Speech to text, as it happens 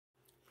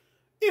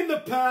In the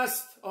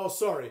past, oh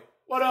sorry,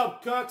 what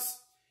up, cucks?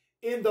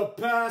 In the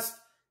past,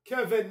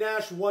 Kevin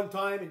Nash one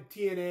time in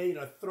TNA in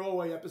a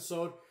throwaway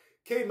episode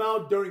came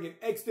out during an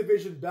X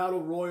Division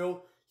Battle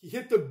Royal. He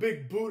hit the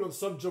big boot on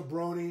some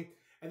jabroni,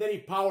 and then he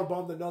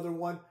powerbombed another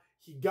one.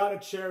 He got a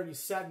chair and he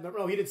sat in the...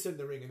 No, he didn't sit in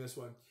the ring in this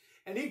one.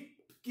 And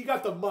he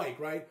got the mic,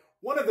 right?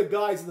 One of the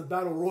guys in the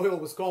Battle Royal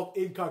was called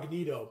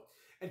Incognito.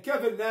 And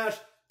Kevin Nash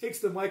takes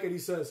the mic and he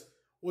says,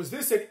 was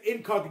this an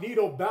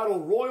incognito battle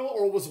royal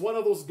or was one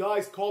of those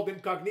guys called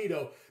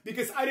Incognito?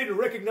 Because I didn't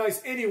recognize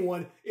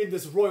anyone in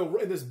this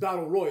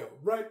battle royal,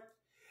 right?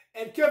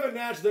 And Kevin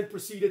Nash then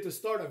proceeded to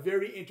start a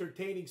very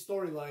entertaining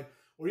storyline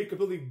where he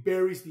completely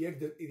buries the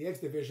X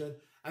Division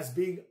as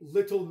being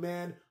little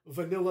man,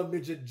 vanilla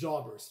midget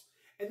jobbers.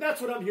 And that's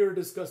what I'm here to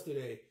discuss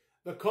today.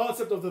 The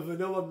concept of the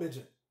vanilla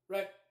midget,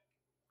 right?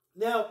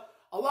 Now,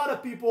 a lot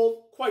of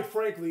people, quite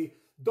frankly,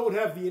 don't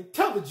have the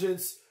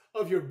intelligence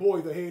of your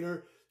boy, the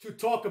hater, to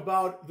talk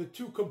about the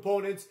two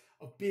components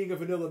of being a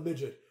vanilla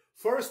midget.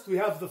 First, we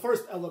have the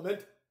first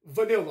element,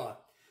 vanilla.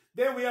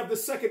 Then we have the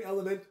second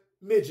element,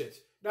 midget.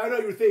 Now, I know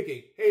you're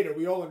thinking, hater,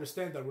 we all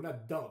understand that. We're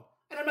not dumb.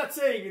 And I'm not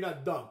saying you're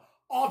not dumb.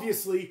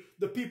 Obviously,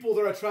 the people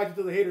that are attracted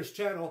to the hater's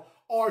channel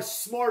are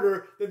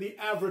smarter than the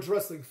average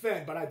wrestling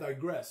fan, but I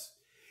digress.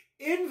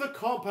 In the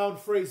compound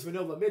phrase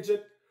vanilla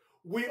midget,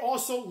 we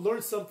also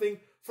learn something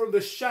from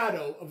the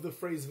shadow of the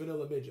phrase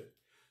vanilla midget.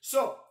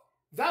 So,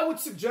 that would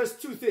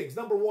suggest two things.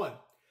 Number one,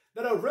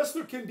 that a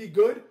wrestler can be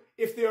good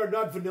if they are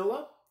not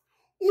vanilla,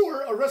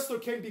 or a wrestler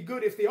can be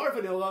good if they are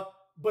vanilla,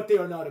 but they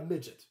are not a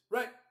midget,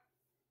 right?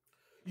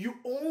 You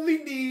only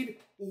need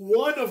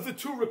one of the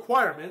two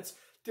requirements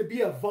to be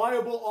a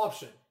viable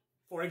option.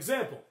 For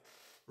example,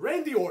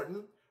 Randy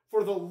Orton,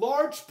 for the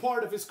large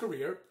part of his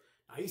career,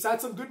 now he's had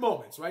some good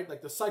moments, right?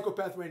 Like the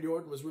psychopath Randy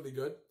Orton was really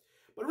good,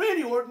 but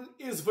Randy Orton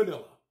is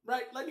vanilla,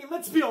 right? I mean,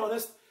 let's be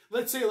honest.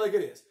 Let's say it like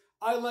it is.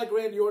 I like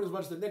Randy Orton as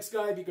much as the next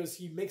guy because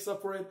he makes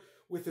up for it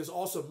with his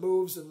awesome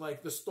moves and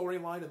like the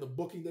storyline and the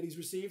booking that he's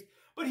received.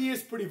 But he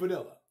is pretty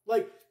vanilla.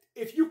 Like,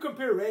 if you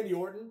compare Randy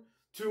Orton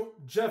to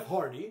Jeff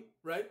Hardy,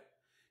 right?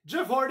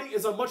 Jeff Hardy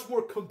is a much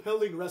more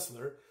compelling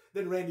wrestler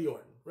than Randy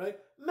Orton, right?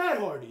 Matt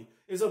Hardy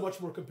is a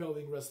much more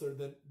compelling wrestler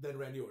than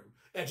Randy Orton.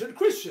 Edge and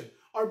Christian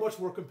are much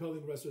more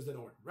compelling wrestlers than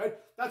Orton, right?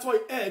 That's why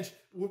Edge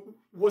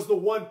was the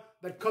one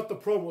that cut the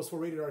promos for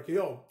Rated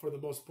RKO for the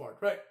most part,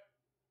 right?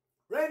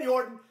 Randy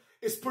Orton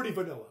is pretty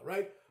vanilla,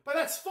 right? But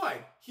that's fine.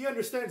 He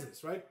understands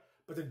this, right?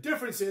 But the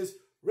difference is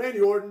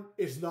Randy Orton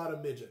is not a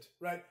midget,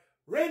 right?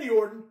 Randy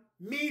Orton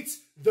meets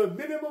the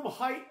minimum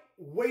height,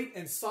 weight,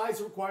 and size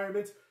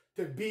requirements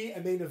to be a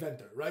main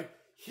eventer, right?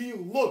 He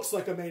looks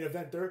like a main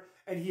eventer,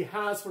 and he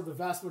has for the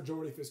vast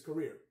majority of his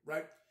career,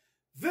 right?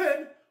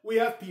 Then we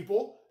have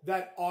people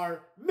that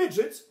are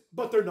midgets,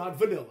 but they're not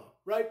vanilla,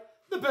 right?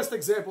 The best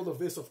example of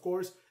this, of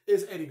course,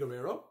 is Eddie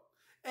Guerrero.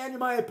 And in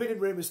my opinion,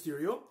 Rey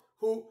Mysterio,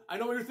 who, I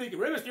know what you're thinking,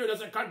 Rey Mysterio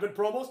doesn't cut good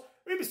promos.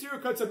 Rey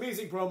Mysterio cuts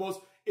amazing promos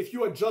if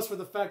you adjust for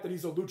the fact that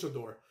he's a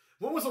luchador.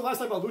 When was the last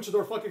time a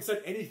luchador fucking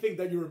said anything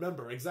that you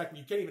remember? Exactly.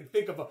 You can't even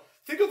think of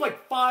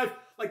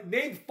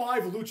name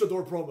 5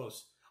 luchador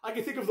promos. I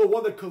can think of the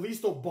one that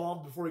Kalisto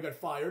bombed before he got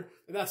fired,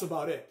 and that's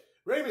about it.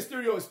 Rey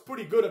Mysterio is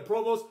pretty good at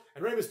promos,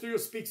 and Rey Mysterio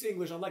speaks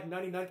English unlike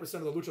 99%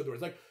 of the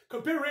luchadors. Like,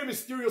 compare Rey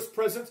Mysterio's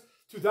presence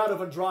to that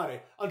of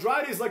Andrade.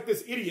 Andrade is like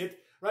this idiot,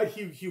 right?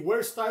 He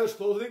wears stylish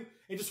clothing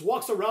and just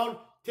walks around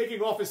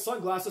taking off his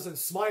sunglasses and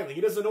smiling.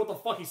 He doesn't know what the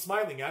fuck he's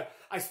smiling at.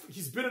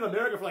 He's been in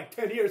America for like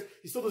 10 years.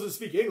 He still doesn't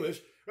speak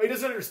English, right? He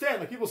doesn't understand.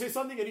 Like, people say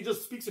something and he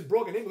just speaks in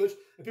broken English,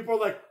 and people are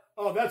like,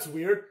 oh, that's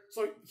weird.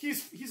 So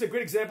he's a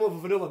great example of a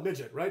vanilla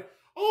midget, right?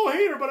 Oh,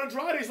 hater, but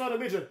Andrade's not a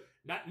midget.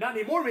 Not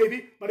anymore,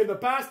 maybe, but in the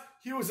past,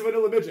 he was a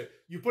vanilla midget.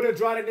 You put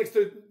Andrade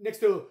next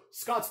to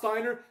Scott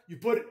Steiner. You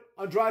put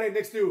Andrade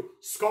next to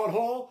Scott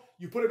Hall.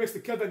 You put him next to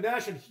Kevin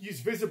Nash, and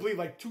he's visibly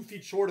like 2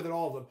 feet shorter than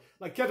all of them.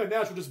 Like, Kevin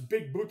Nash would just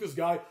big boot this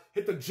guy,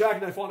 hit the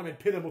jackknife on him, and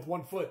pin him with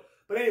 1 foot.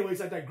 But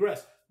anyways, I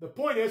digress. The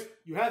point is,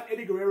 you have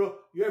Eddie Guerrero,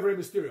 you have Rey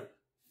Mysterio.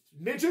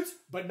 Midgets,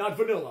 but not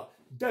vanilla.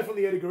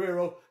 Definitely Eddie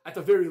Guerrero, at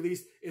the very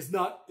least, is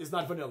not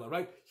vanilla,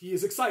 right? He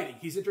is exciting.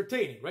 He's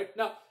entertaining, right?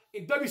 Now,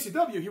 in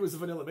WCW, he was a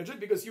vanilla midget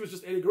because he was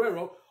just Eddie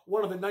Guerrero,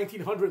 one of the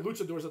 1900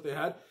 luchadors that they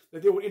had,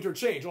 that they would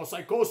interchange. Oh,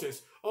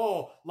 Psychosis.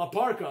 Oh, La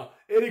Parca.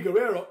 Eddie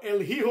Guerrero. El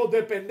hijo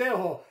de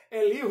pendejo.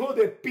 El hijo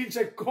de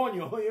pinche coño. You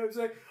know what I'm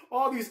saying?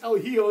 All these El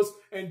hijos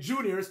and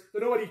juniors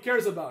that nobody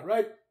cares about,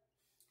 right?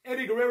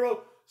 Eddie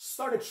Guerrero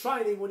started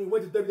shining when he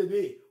went to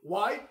WWE.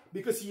 Why?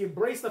 Because he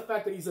embraced the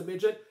fact that he's a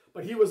midget,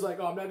 but he was like,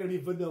 oh, I'm not going to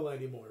be vanilla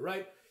anymore,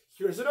 right?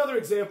 Here's another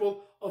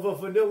example of a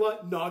vanilla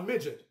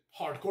non-midget.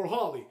 Hardcore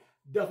Holly.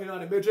 Definitely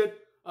not a midget,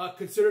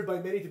 considered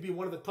by many to be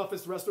one of the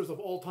toughest wrestlers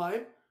of all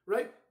time,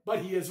 right? But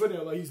he is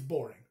vanilla, he's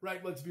boring,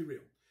 right? Let's be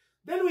real.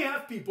 Then we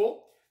have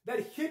people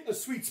that hit a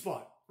sweet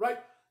spot, right?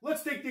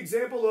 Let's take the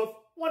example of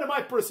one of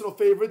my personal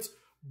favorites,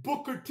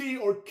 Booker T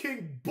or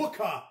King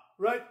Booker,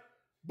 right?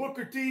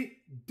 Booker T,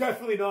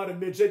 definitely not a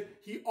midget.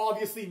 He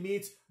obviously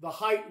meets the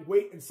height,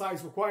 weight, and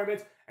size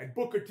requirements. And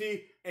Booker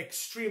T,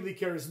 extremely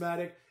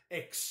charismatic,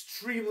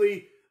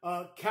 extremely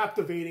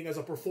captivating as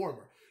a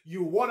performer.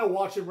 You want to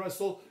watch him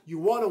wrestle. You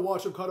want to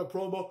watch him cut a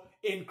promo.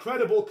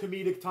 Incredible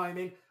comedic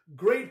timing.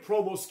 Great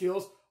promo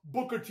skills.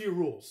 Booker T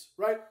rules,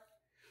 right?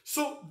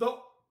 So the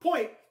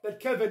point that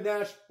Kevin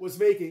Nash was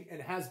making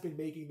and has been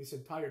making this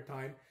entire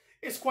time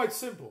is quite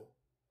simple,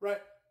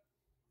 right?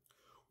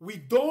 We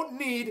don't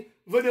need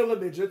vanilla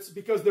midgets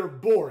because they're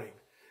boring.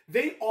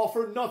 They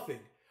offer nothing.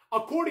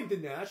 According to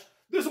Nash,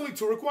 there's only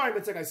two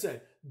requirements, like I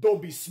said.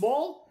 Don't be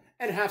small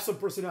and have some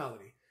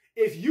personality.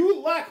 If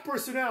you lack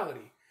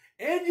personality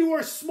and you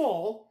are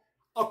small,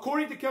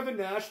 according to Kevin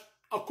Nash,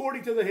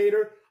 according to the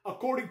hater,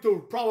 according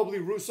to probably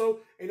Russo,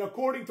 and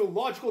according to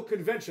logical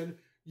convention,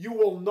 you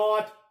will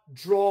not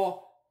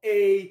draw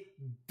a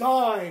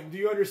dime. Do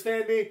you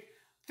understand me?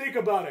 Think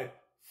about it.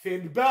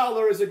 Finn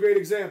Balor is a great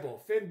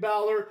example. Finn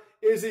Balor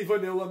is a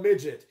vanilla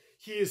midget.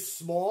 He is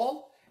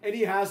small and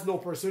he has no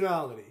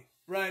personality,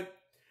 right?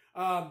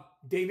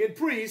 Damian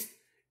Priest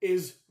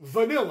is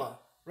vanilla,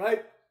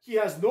 right? He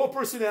has no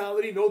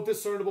personality, no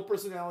discernible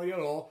personality at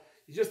all.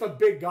 He's just a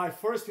big guy.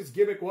 First, his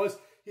gimmick was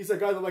he's a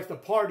guy that likes to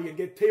party and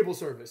get table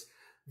service.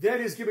 Then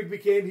his gimmick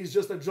became he's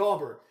just a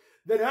jobber.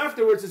 Then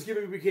afterwards, his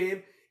gimmick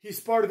became he's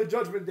part of the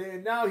Judgment Day,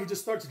 and now he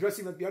just starts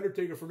dressing like The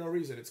Undertaker for no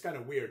reason. It's kind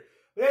of weird.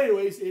 But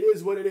anyways, it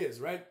is what it is,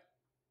 right?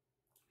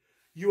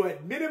 You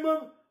at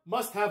minimum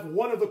must have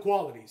one of the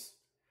qualities.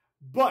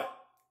 But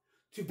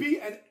to be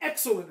an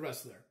excellent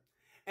wrestler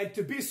and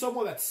to be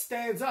someone that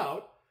stands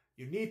out,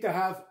 you need to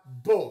have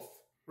both,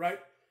 right?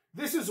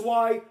 This is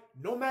why,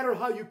 no matter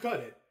how you cut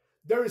it,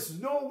 there is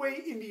no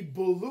way in the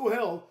blue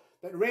hell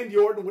that Randy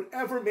Orton would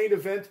ever main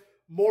event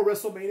more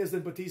WrestleManias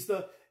than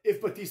Batista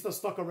if Batista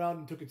stuck around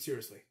and took it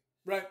seriously,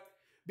 right?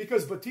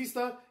 Because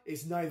Batista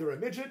is neither a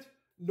midget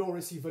nor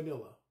is he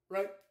vanilla,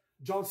 right?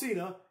 John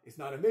Cena is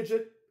not a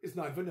midget, is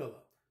not vanilla.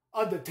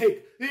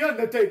 The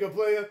Undertaker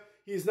player,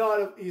 he's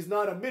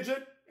not a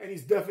midget and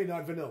he's definitely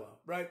not vanilla,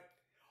 right?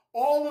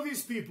 All of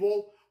these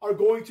people are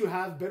going to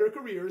have better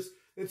careers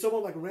than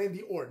someone like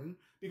Randy Orton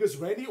because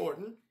Randy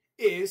Orton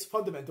is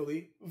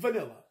fundamentally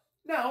vanilla.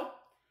 Now,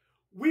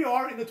 we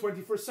are in the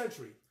 21st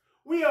century.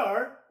 We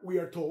are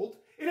told,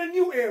 in a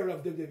new era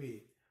of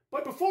WWE.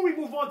 But before we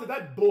move on to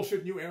that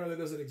bullshit new era that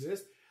doesn't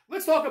exist,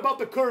 let's talk about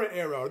the current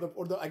era,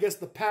 or I guess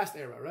the past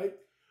era, right?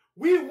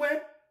 We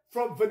went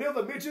from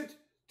vanilla midget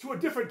to a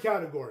different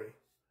category.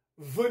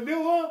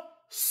 Vanilla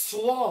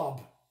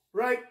slob,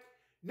 right?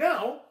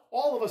 Now,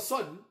 all of a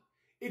sudden,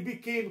 it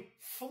became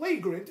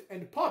flagrant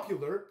and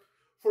popular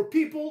for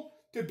people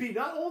to be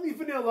not only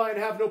vanilla and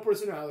have no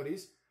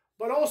personalities,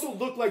 but also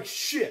look like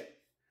shit.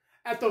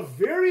 At the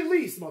very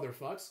least,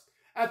 motherfucks,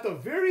 at the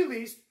very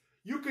least,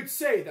 you could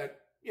say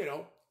that, you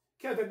know,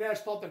 Kevin Nash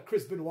thought that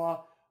Chris Benoit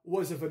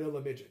was a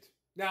vanilla midget.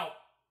 Now,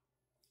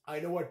 I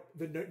know what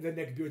the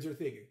neckbeards are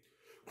thinking.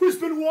 Chris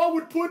Benoit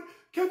would put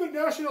Kevin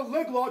Nash in a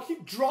leg lock,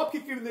 he'd drop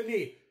kick him in the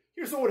knee.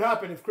 Here's what would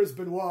happen if Chris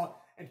Benoit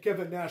and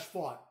Kevin Nash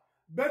fought.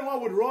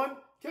 Benoit would run,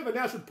 Kevin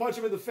Nash would punch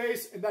him in the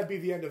face, and that'd be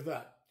the end of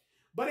that.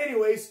 But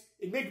anyways,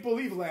 in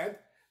make-believe land,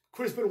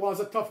 Chris Benoit's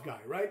a tough guy,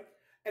 right?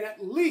 And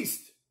at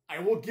least, I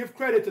will give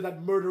credit to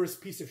that murderous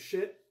piece of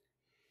shit.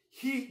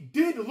 He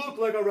did look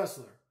like a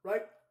wrestler,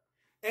 right?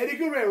 Eddie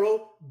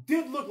Guerrero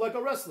did look like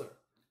a wrestler.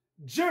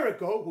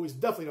 Jericho, who is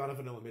definitely not a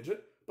vanilla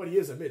midget, but he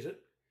is a midget,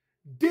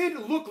 did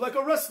look like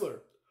a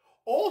wrestler.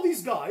 All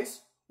these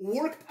guys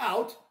worked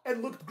out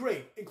and looked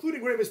great,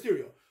 including Rey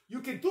Mysterio. You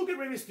can look at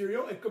Rey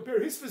Mysterio and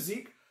compare his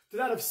physique to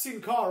that of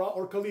Sin Cara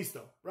or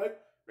Kalisto, right?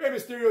 Rey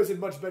Mysterio is in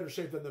much better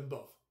shape than them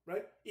both,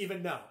 right?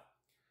 Even now.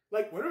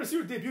 Like, when Rey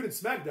Mysterio debuted in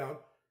SmackDown,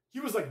 he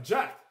was like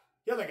jacked.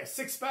 He had like a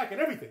six-pack and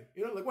everything.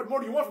 You know, like what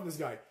more do you want from this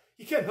guy?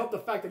 He can't help the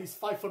fact that he's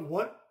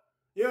 5'1".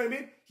 You know what I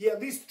mean? He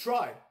at least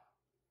tried.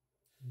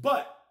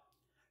 But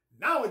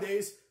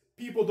nowadays,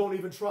 people don't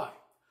even try.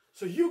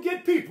 So you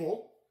get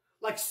people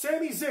like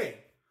Sami Zayn,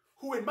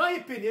 who in my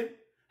opinion,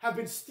 have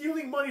been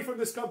stealing money from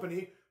this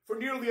company for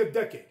nearly a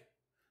decade.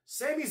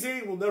 Sami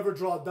Zayn will never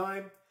draw a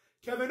dime.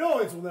 Kevin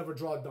Owens will never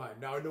draw a dime.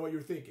 Now I know what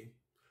you're thinking.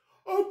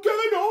 Oh,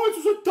 Kevin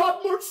Owens was a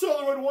top merch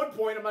seller at one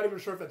point. I'm not even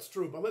sure if that's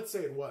true, but let's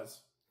say it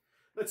was.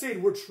 Let's say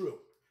it were true.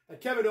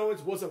 That Kevin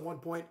Owens was at one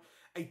point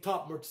a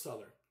top merch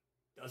seller.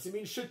 Doesn't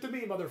mean shit to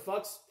me,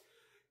 motherfucks.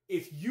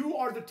 If you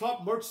are the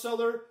top merch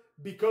seller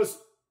because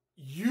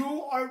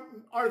you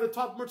are the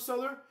top merch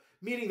seller,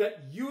 meaning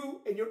that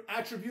you and your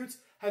attributes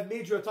have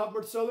made you a top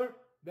merch seller,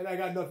 then I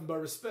got nothing but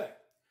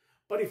respect.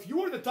 But if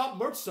you are the top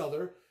merch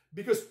seller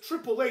because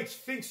Triple H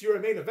thinks you're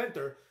a main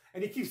eventer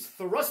and he keeps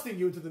thrusting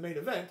you into the main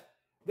event,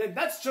 then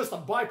that's just a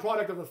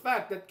byproduct of the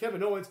fact that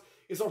Kevin Owens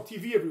is on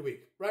TV every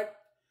week, right?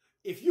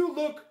 If you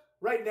look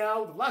right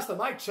now, the last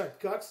time I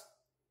checked, cucks,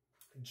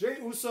 Jey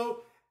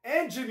Uso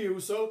and Jimmy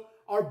Uso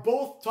are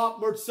both top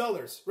merch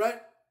sellers,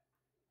 right?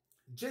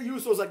 Jey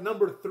Uso is like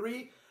number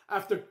 3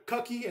 after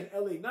Cucky and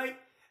LA Knight,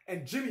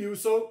 and Jimmy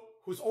Uso,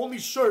 whose only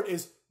shirt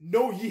is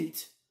no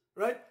yeet,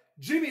 right?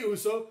 Jimmy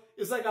Uso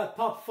is like a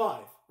top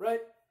 5,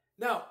 right?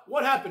 Now,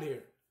 what happened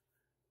here?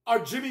 Are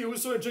Jimmy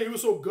Uso and Jey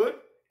Uso good?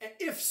 And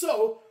if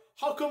so,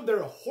 how come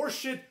their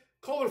horseshit,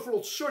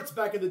 colorful shirts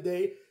back in the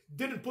day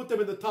didn't put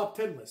them in the top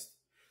 10 list.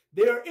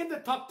 They are in the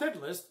top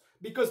 10 list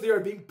because they are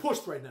being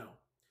pushed right now.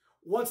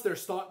 Once they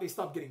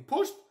stop getting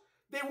pushed,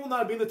 they will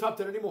not be in the top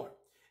 10 anymore.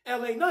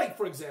 LA Knight,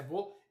 for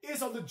example,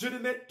 is a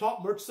legitimate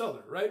top merch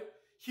seller, right?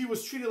 He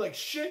was treated like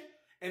shit,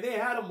 and they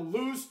had him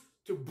lose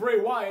to Bray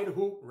Wyatt,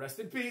 who, rest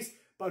in peace,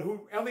 but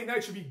who LA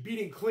Knight should be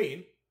beating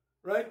clean,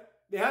 right?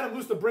 They had him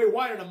lose to Bray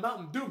Wyatt in a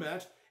Mountain Dew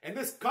match, and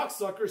this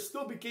cocksucker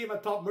still became a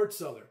top merch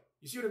seller.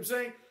 You see what I'm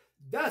saying?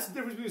 That's the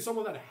difference between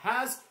someone that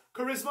has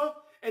charisma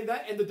and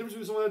the difference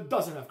between someone that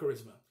doesn't have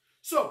charisma.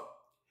 So,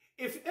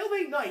 if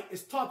LA Knight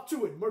is top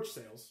 2 in merch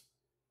sales,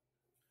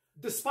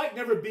 despite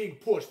never being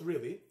pushed,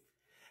 really,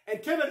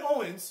 and Kevin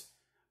Owens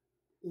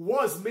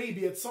was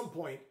maybe at some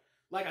point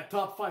like a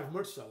top 5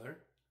 merch seller,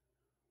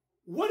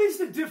 what is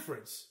the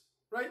difference,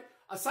 right?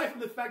 Aside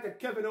from the fact that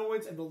Kevin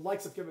Owens and the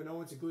likes of Kevin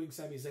Owens, including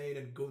Sami Zayn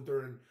and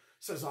Gunther and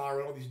Cesaro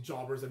and all these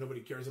jobbers that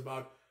nobody cares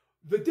about,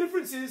 the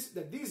difference is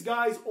that these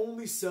guys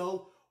only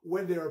sell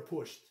when they are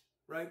pushed,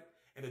 right?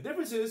 And the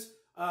difference is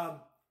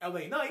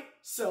LA Knight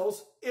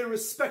sells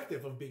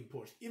irrespective of being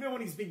pushed. Even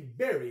when he's being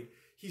buried,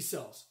 he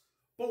sells.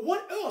 But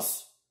what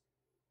else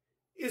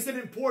is an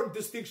important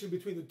distinction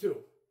between the two?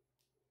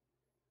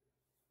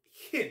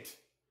 Hint.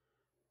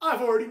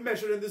 I've already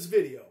mentioned in this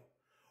video.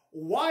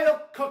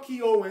 While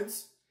Cucky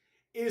Owens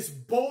is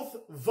both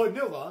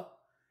vanilla,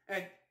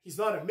 and he's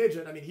not a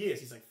midget, I mean he is,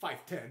 he's like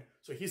 5'10",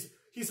 so he's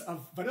a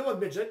vanilla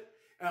midget,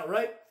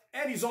 right?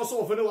 And he's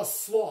also a vanilla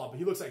slob.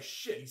 He looks like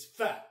shit, he's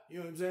fat, you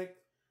know what I'm saying?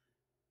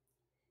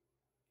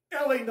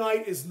 LA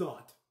Knight is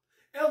not.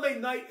 LA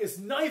Knight is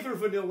neither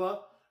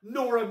vanilla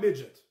nor a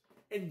midget.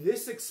 And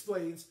this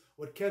explains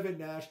what Kevin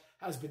Nash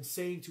has been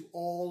saying to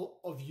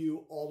all of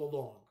you all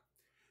along.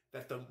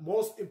 That the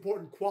most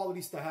important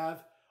qualities to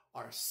have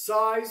are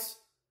size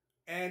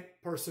and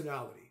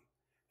personality.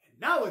 And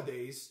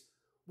nowadays,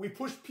 we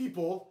push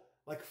people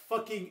like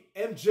fucking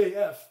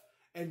MJF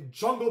and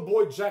Jungle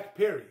Boy Jack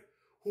Perry,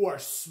 who are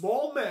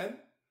small men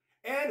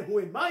and who,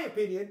 in my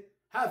opinion,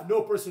 have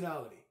no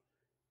personality.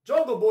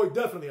 Jungle Boy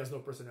definitely has no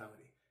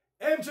personality.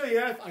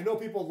 MJF, I know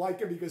people like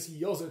him because he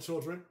yells at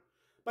children,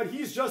 but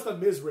he's just a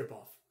Miz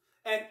ripoff.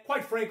 And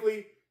quite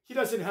frankly, he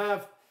doesn't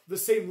have the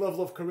same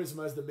level of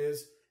charisma as The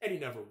Miz, and he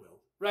never will,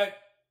 right?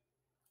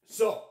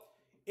 So,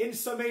 in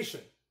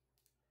summation,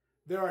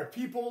 there are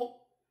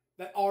people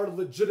that are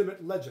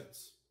legitimate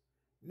legends.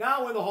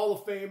 Now in the Hall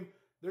of Fame,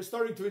 they're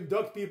starting to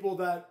induct people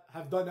that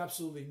have done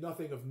absolutely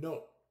nothing of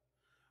note.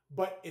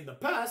 But in the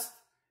past,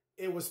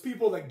 it was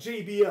people like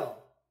JBL,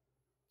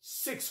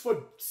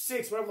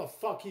 6'6", whatever the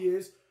fuck he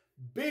is,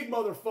 big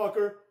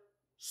motherfucker,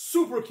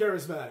 super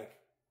charismatic,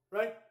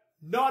 right?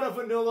 Not a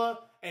vanilla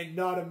and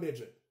not a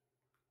midget.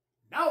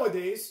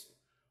 Nowadays,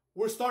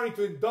 we're starting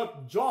to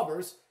induct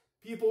jobbers.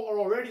 People are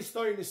already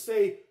starting to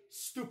say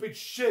stupid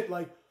shit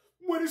like,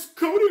 when is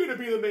Cody going to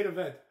be the main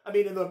event? I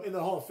mean, in the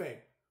Hall of Fame.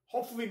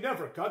 Hopefully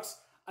never, cucks.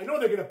 I know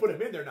they're going to put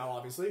him in there now,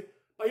 obviously,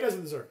 but he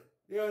doesn't deserve it.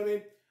 You know what I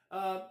mean?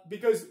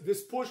 Because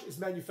this push is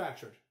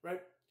manufactured,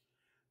 right?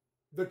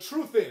 The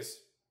truth is,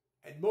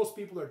 and most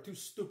people are too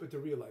stupid to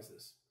realize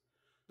this,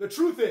 the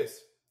truth is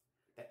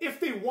that if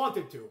they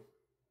wanted to,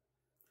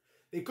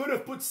 they could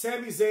have put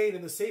Sami Zayn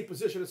in the same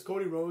position as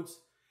Cody Rhodes,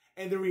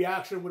 and the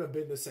reaction would have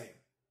been the same.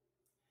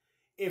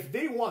 If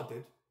they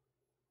wanted,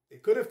 they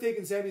could have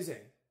taken Sami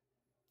Zayn,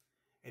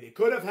 and they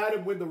could have had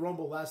him win the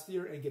Rumble last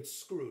year and get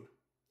screwed.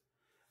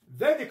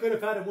 Then they could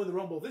have had him win the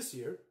Rumble this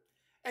year,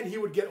 and he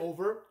would get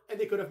over, and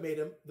they could have made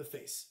him the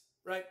face,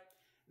 right?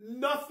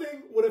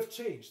 Nothing would have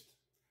changed.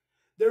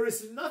 There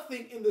is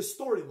nothing in the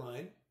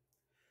storyline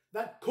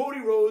that Cody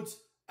Rhodes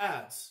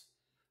adds.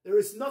 There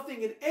is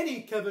nothing in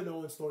any Kevin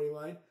Owens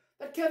storyline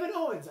that Kevin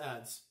Owens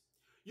adds.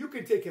 You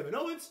can take Kevin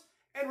Owens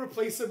and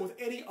replace him with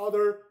any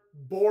other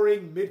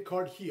boring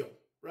mid-card heel,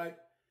 right?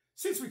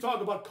 Since we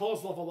talk about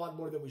Kozlov a lot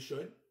more than we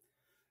should,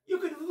 you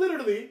could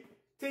literally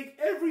take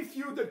every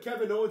feud that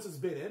Kevin Owens has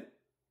been in,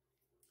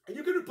 and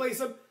you can replace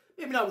him,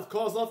 maybe not with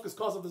Kozlov, because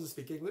Kozlov doesn't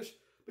speak English,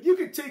 but you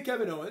could take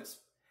Kevin Owens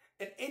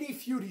and any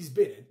feud he's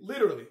been in,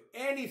 literally,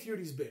 any feud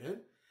he's been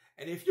in,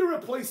 and if you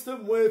replaced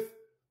him with,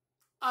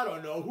 I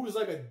don't know, who's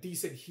like a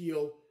decent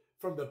heel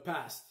from the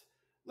past,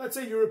 let's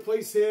say you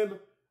replace him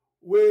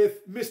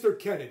with Mr.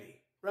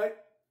 Kennedy, right?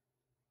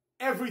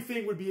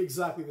 Everything would be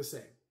exactly the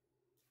same.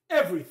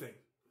 Everything.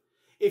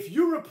 If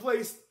you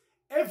replaced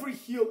every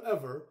heel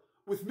ever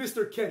with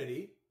Mr.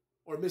 Kennedy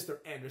or Mr.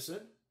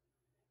 Anderson,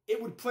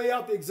 it would play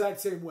out the exact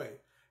same way.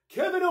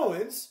 Kevin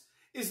Owens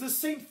is the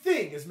same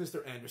thing as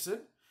Mr.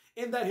 Anderson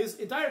in that his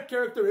entire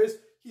character is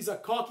he's a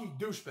cocky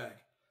douchebag.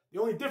 The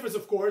only difference,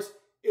 of course,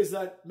 is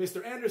that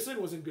Mr.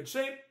 Anderson was in good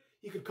shape,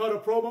 he could cut a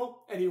promo,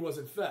 and he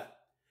wasn't fat.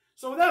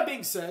 So with that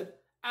being said,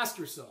 ask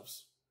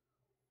yourselves,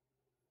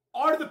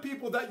 are the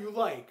people that you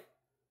like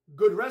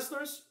good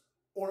wrestlers,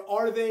 or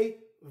are they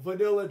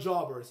vanilla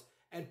jobbers?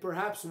 And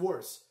perhaps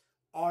worse,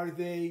 are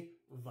they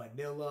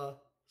vanilla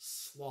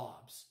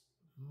slobs?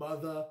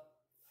 Motherfuckers!